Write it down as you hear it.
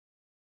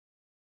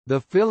The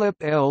Philip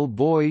L.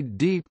 Boyd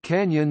Deep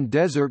Canyon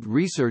Desert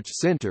Research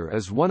Center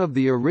is one of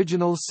the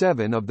original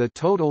 7 of the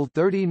total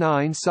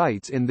 39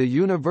 sites in the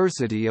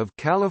University of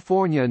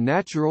California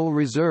Natural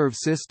Reserve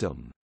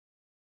System.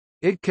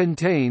 It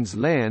contains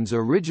lands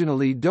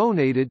originally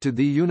donated to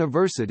the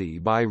university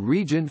by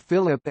Regent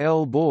Philip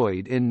L.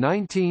 Boyd in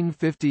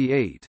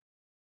 1958.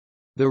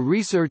 The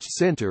research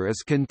center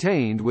is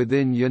contained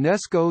within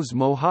UNESCO's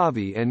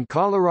Mojave and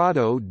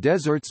Colorado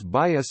Deserts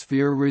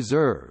Biosphere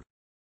Reserve.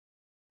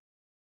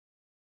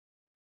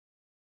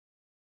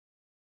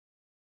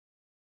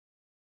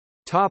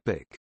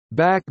 Topic: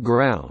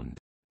 Background.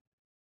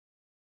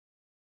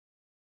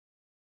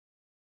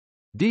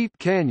 Deep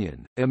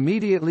Canyon,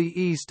 immediately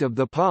east of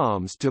the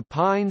Palms to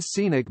Pines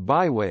Scenic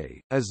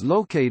Byway, is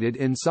located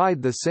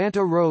inside the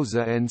Santa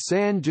Rosa and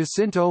San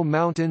Jacinto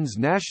Mountains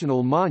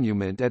National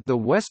Monument at the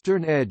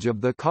western edge of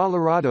the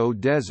Colorado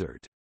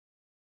Desert.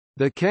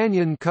 The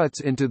canyon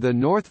cuts into the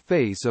north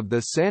face of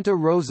the Santa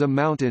Rosa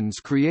Mountains,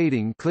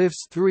 creating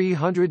cliffs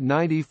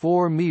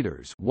 394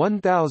 meters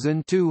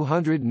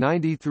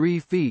 (1,293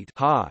 feet)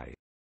 high.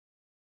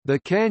 The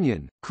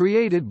canyon,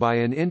 created by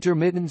an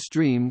intermittent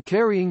stream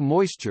carrying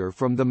moisture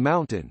from the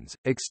mountains,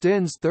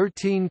 extends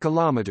 13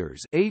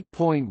 kilometers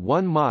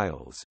 (8.1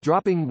 miles),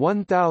 dropping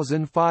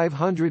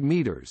 1,500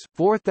 meters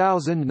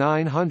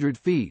 (4,900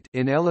 feet)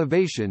 in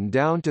elevation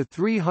down to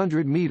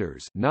 300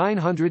 meters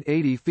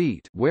 (980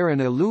 feet), where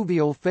an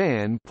alluvial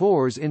fan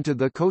pours into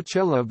the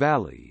Coachella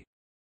Valley.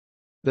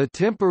 The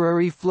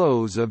temporary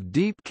flows of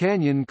Deep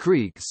Canyon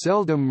Creek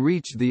seldom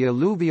reach the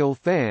alluvial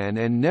fan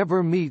and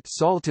never meet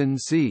Salton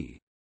Sea.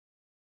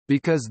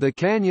 Because the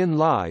canyon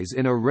lies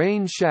in a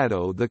rain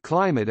shadow, the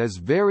climate is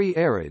very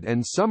arid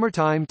and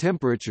summertime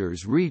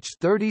temperatures reach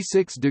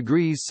 36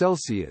 degrees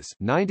Celsius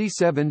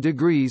 (97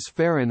 degrees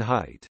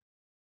Fahrenheit).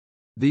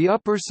 The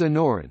Upper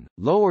Sonoran,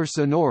 Lower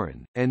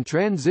Sonoran, and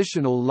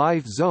Transitional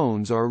Life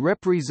Zones are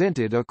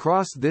represented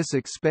across this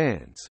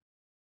expanse.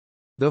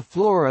 The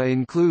flora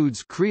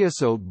includes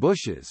creosote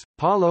bushes,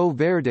 palo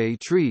verde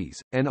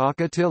trees, and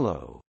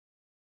ocotillo.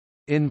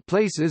 In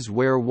places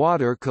where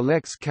water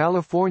collects,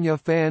 California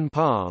fan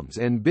palms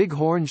and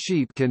bighorn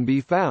sheep can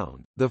be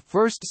found. The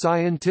first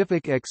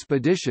scientific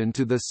expedition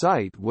to the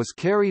site was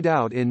carried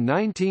out in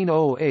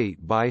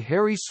 1908 by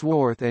Harry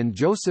Swarth and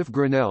Joseph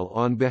Grinnell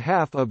on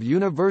behalf of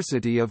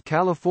University of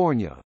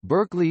California,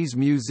 Berkeley's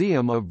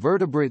Museum of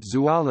Vertebrate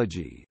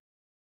Zoology.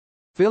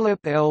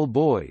 Philip L.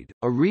 Boyd,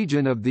 a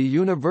regent of the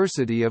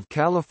University of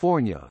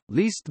California,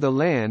 leased the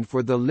land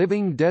for the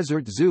Living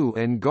Desert Zoo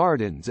and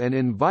Gardens and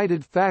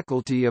invited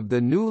faculty of the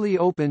newly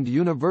opened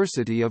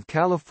University of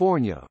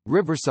California,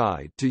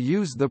 Riverside to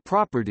use the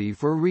property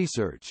for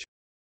research.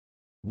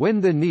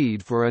 When the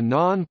need for a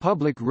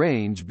non-public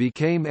range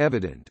became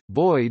evident,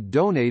 Boyd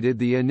donated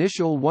the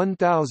initial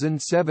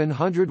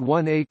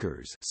 1,701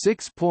 acres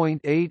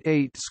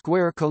 (6.88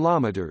 square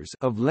kilometers)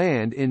 of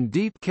land in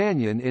Deep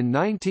Canyon in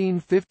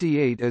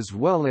 1958, as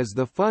well as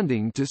the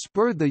funding to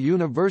spur the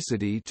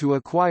university to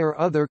acquire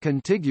other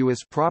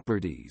contiguous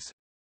properties.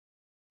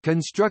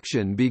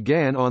 Construction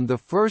began on the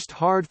first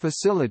hard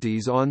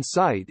facilities on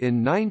site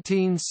in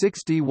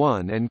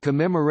 1961, and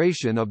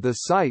commemoration of the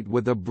site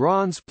with a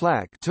bronze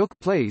plaque took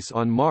place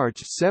on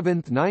March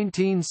 7,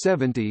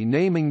 1970,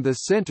 naming the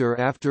center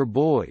after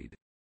Boyd.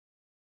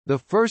 The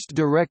first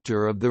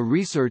director of the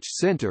research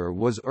center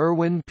was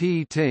Irwin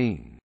P.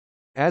 Ting.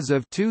 As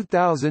of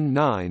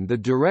 2009, the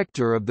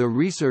director of the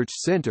research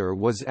center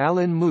was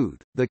Alan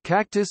Muth. The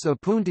cactus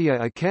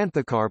Opuntia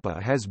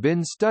acanthocarpa has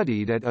been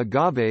studied at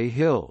Agave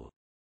Hill.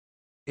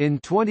 In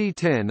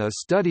 2010, a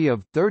study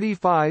of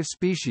 35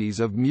 species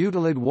of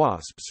mutilid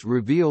wasps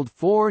revealed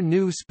 4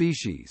 new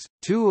species,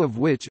 2 of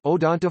which,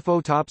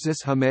 Odontophotopsis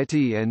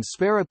hameti and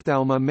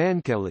Sphaerophthalma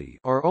mankeli,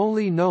 are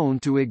only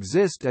known to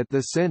exist at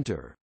the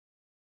center.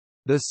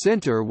 The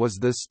center was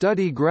the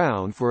study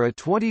ground for a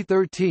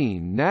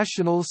 2013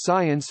 National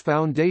Science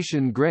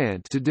Foundation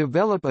grant to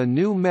develop a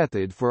new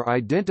method for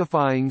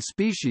identifying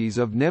species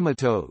of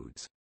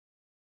nematodes.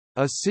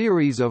 A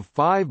series of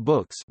 5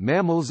 books,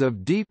 Mammals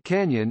of Deep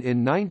Canyon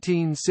in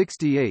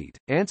 1968,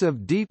 Ants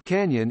of Deep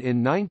Canyon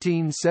in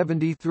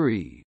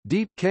 1973,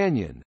 Deep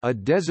Canyon, A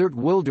Desert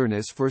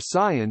Wilderness for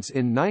Science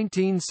in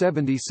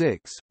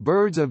 1976,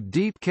 Birds of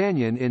Deep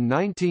Canyon in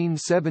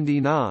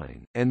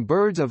 1979, and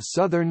Birds of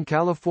Southern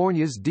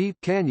California's Deep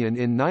Canyon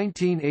in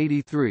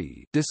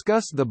 1983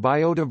 discuss the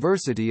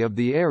biodiversity of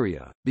the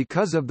area.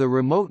 Because of the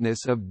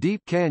remoteness of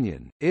Deep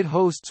Canyon, it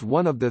hosts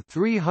one of the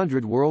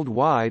 300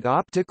 worldwide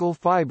optical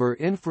fiber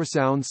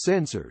infrasound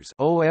sensors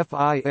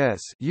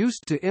 (OFIS)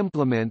 used to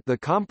implement the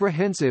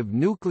Comprehensive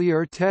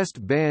Nuclear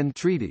Test Ban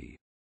Treaty.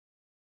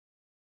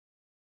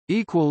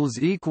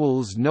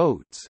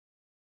 Notes